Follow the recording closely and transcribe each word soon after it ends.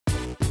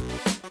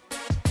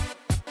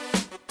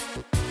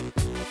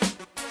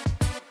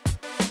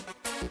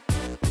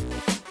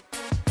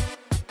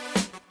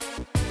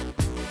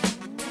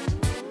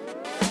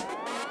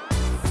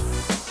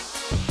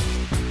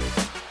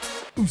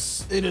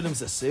Hey there,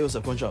 Hey, what's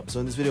up, konnichiwa. So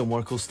in this video,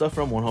 more cool stuff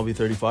from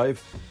Wonhobby35.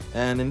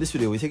 And in this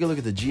video, we take a look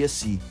at the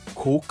GSC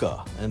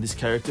Kouka. And this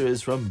character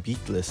is from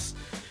Beatless.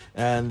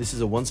 And this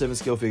is a 1/7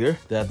 scale figure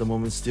that at the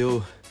moment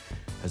still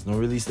has no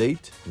release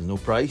date, there's no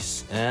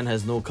price, and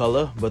has no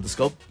color, but the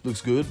sculpt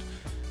looks good.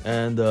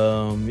 And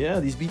yeah,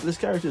 these Beatless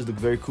characters look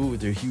very cool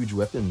with their huge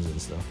weapons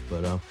and stuff.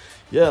 But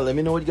yeah, let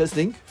me know what you guys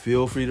think.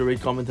 Feel free to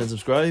rate, comment, and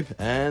subscribe.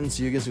 And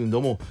see you again soon. ど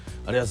うも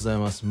ありがとうござい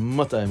ます。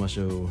また会いまし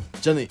ょう。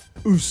じゃあね。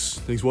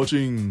Thanks for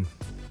watching.